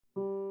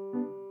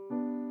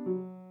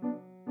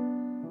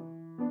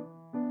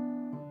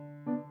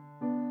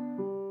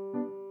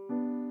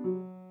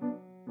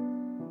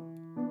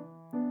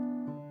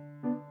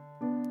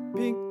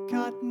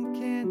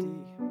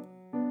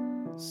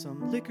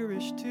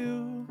licorice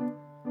too.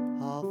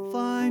 I'll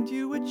find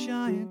you a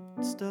giant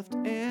stuffed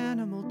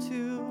animal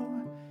too.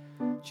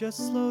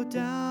 Just slow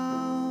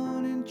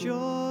down,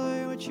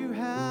 enjoy what you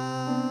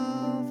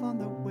have on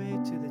the way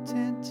to the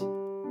tent.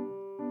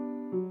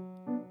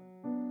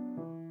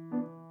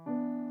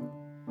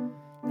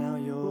 Now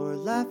you're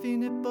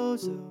laughing at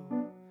Bozo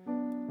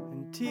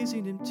and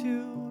teasing him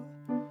too.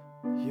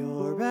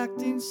 You're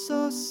acting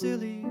so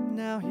silly,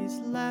 now he's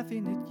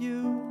laughing at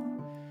you.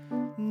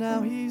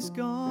 Now he's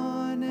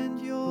gone and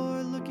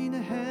you're looking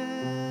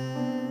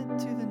ahead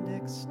to the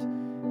next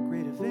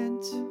great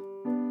event.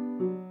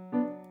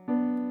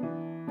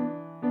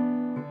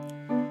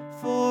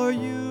 For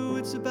you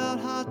it's about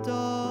hot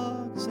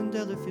dogs and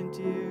elephant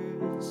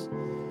ears.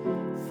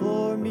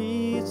 For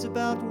me it's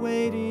about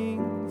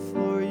waiting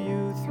for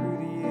you through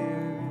the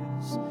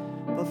years.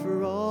 But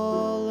for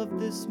all of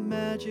this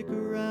magic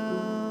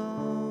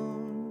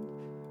around,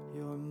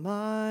 you're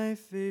my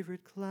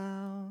favorite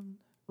clown.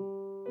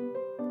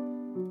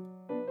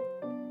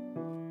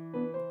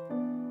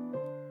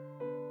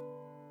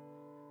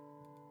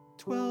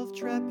 12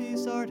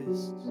 trapeze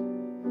artists,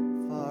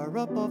 far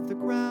up off the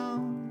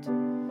ground,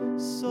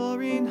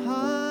 soaring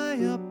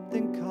high up,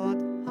 then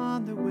caught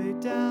on the way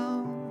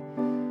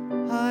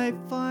down. I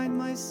find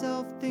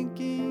myself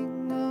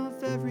thinking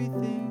of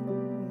everything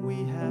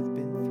we have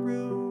been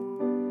through.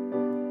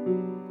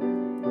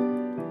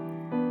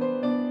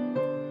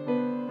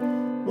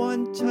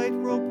 One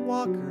tightrope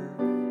walker,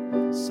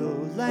 so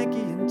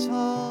lanky and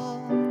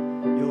tall,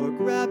 you're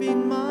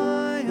grabbing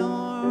my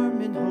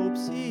arm in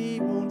hopes he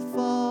won't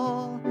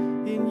fall.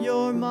 In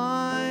your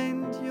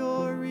mind,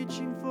 you're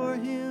reaching for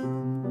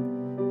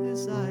him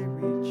as I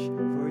reach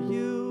for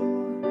you.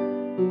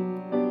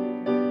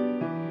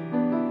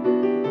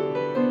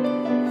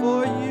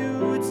 For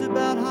you, it's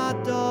about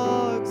hot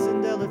dogs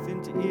and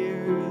elephant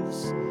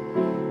ears.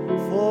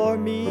 For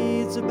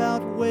me, it's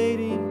about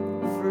waiting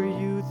for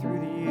you through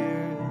the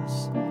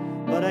years.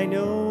 But I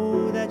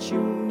know that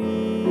you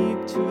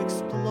need to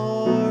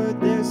explore.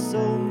 There's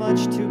so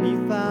much to be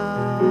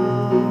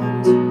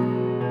found.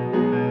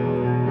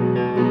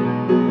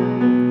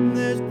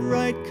 There's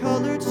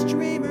bright-colored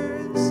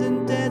streamers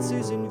and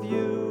dancers in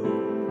view.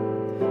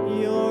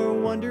 You're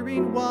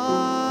wondering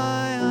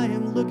why I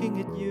am looking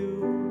at you.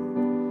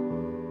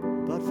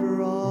 But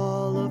for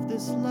all of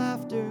this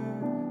laughter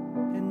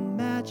and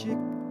magic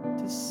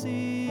to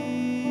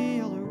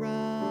see all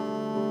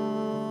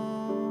around,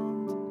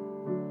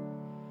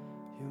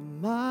 you're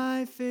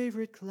my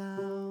favorite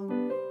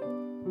clown.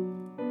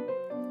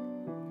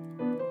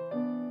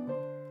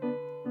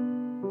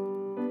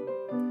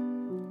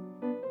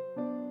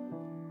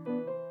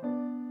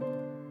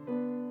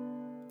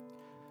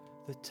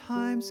 The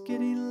time's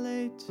getting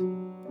late,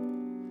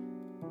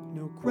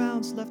 no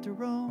grounds left to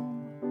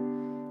roam.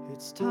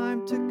 It's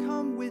time to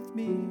come with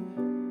me,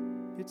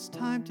 it's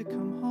time to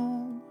come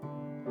home.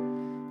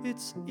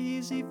 It's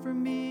easy for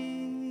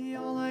me,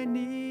 all I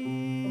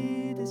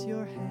need is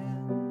your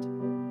hand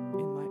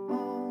in my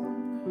own.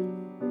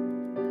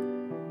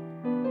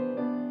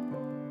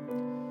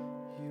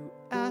 You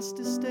asked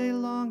to stay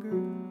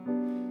longer,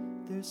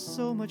 there's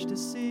so much to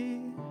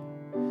see.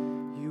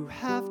 You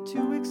have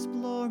to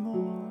explore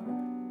more,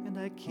 and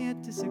I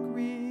can't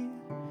disagree.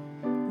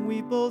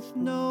 We both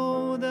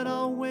know that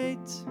I'll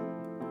wait,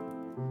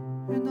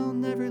 and I'll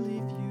never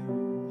leave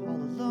you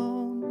all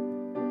alone.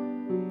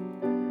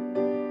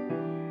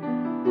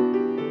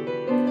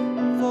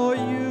 For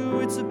you,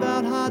 it's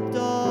about hot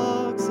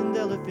dogs and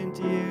elephant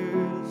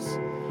ears.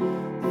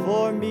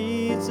 For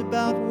me, it's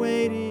about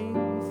waiting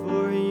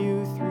for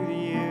you through the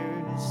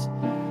years.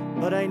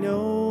 But I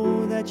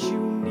know that you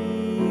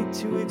need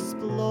to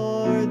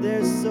explore.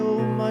 There's so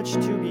much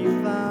to be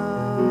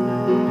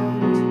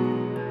found.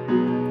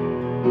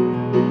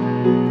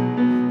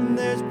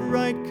 There's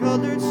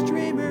bright-colored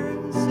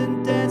streamers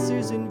and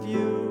dancers in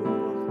view.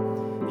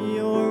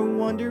 You're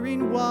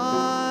wondering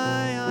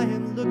why I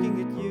am looking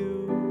at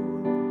you.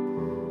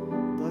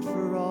 But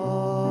for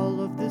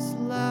all of this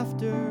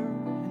laughter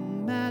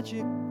and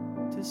magic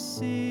to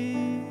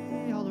see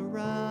all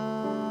around,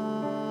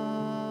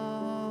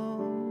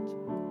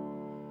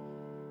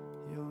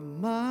 you're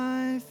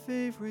my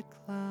favorite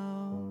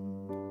clown.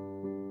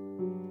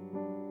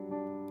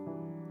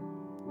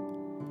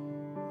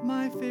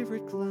 My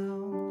favorite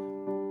clown.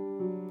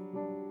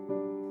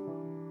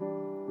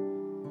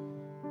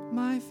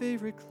 My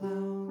favorite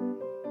clown.